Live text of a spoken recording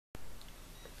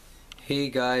Hey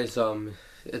guys,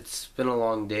 it's been a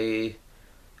long day.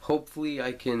 Hopefully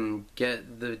I can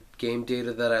get the game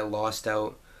data that I lost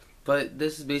out. But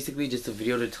this is basically just a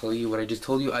video to tell you what I just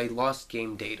told you. I lost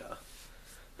game data.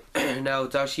 Now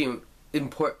it's actually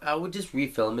important. I would just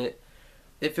refilm it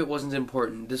if it wasn't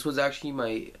important. This was actually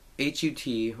my HUT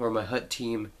or my HUT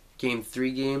team game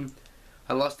 3 game.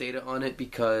 I lost data on it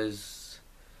because,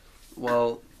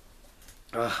 well,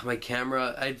 my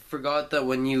camera, I forgot that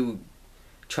when you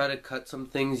try to cut some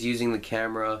things using the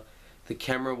camera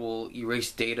will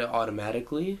erase data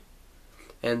automatically.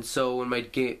 And so when my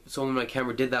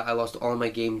camera did that, I lost all my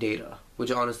game data, which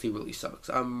honestly really sucks.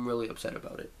 I'm really upset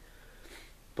about it.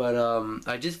 But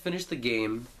I just finished the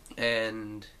game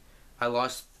and I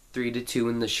lost 3-2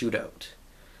 in the shootout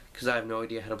because I have no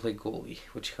idea how to play goalie,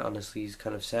 which honestly is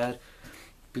kind of sad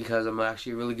because I'm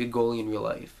actually a really good goalie in real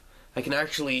life. I can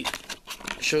actually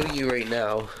show you right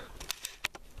now.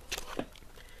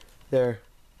 There.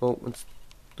 Oh,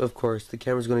 of course, the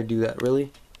camera's going to do that.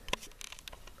 Really?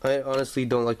 I honestly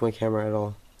don't like my camera at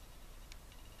all.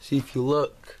 See, if you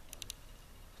look,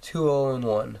 2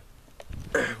 all-in-1,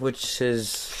 which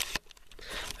is,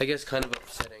 I guess, kind of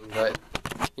upsetting, but,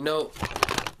 you know,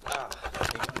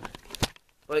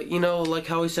 like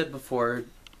how I said before,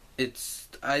 this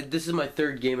is my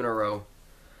 3rd game in a row.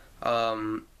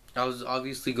 I was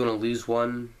obviously going to lose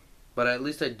one, but at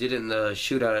least I did it in the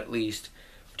shootout at least,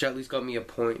 which at least got me a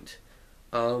point.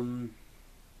 What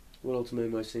else am I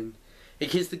missing? In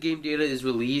case the game data is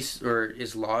released or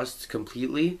is lost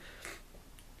completely,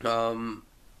 I'm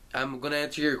gonna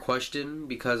answer your question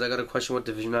because I got a question what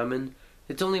division I'm in.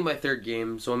 It's only my 3rd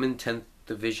game, so I'm in 10th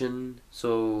division.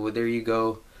 So there you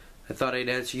go. I thought I'd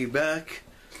answer you back.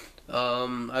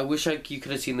 I wish you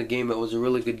could have seen the game. It was a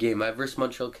really good game. I versed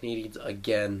Montreal Canadiens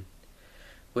again,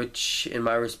 which in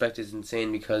my respect is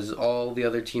insane because all the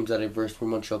other teams that I versed were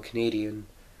Montreal Canadiens,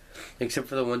 except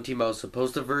for the one team I was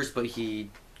supposed to verse, but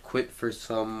he quit for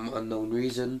some unknown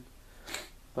reason.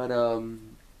 But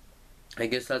I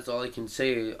guess that's all I can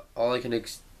say. All I can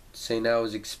say now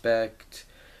is expect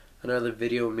another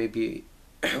video maybe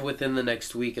within the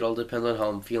next week. It all depends on how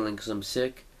I'm feeling because I'm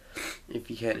sick, if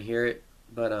you can't hear it.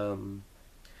 But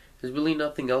there's really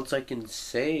nothing else I can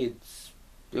say.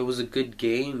 It was a good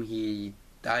game.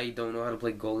 I don't know how to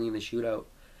play goalie in the shootout.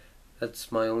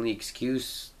 That's my only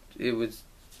excuse. It was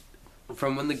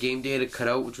from when the game data cut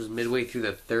out, which was midway through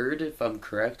the 3rd, if I'm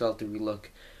correct. I'll have to relook.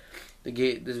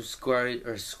 The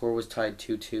score was tied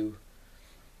 2-2.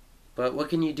 But what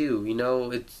can you do? You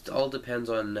know, it all depends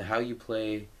on how you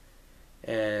play,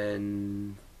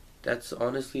 and that's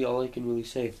honestly all I can really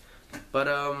say. But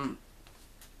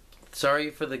sorry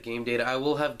for the game data. I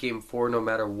will have game 4 no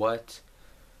matter what.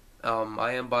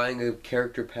 I am buying a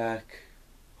character pack,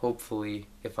 hopefully,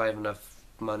 if I have enough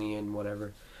money and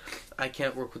whatever. I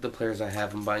can't work with the players I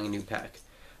have. I'm buying a new pack.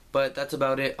 But that's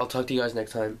about it. I'll talk to you guys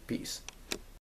next time. Peace.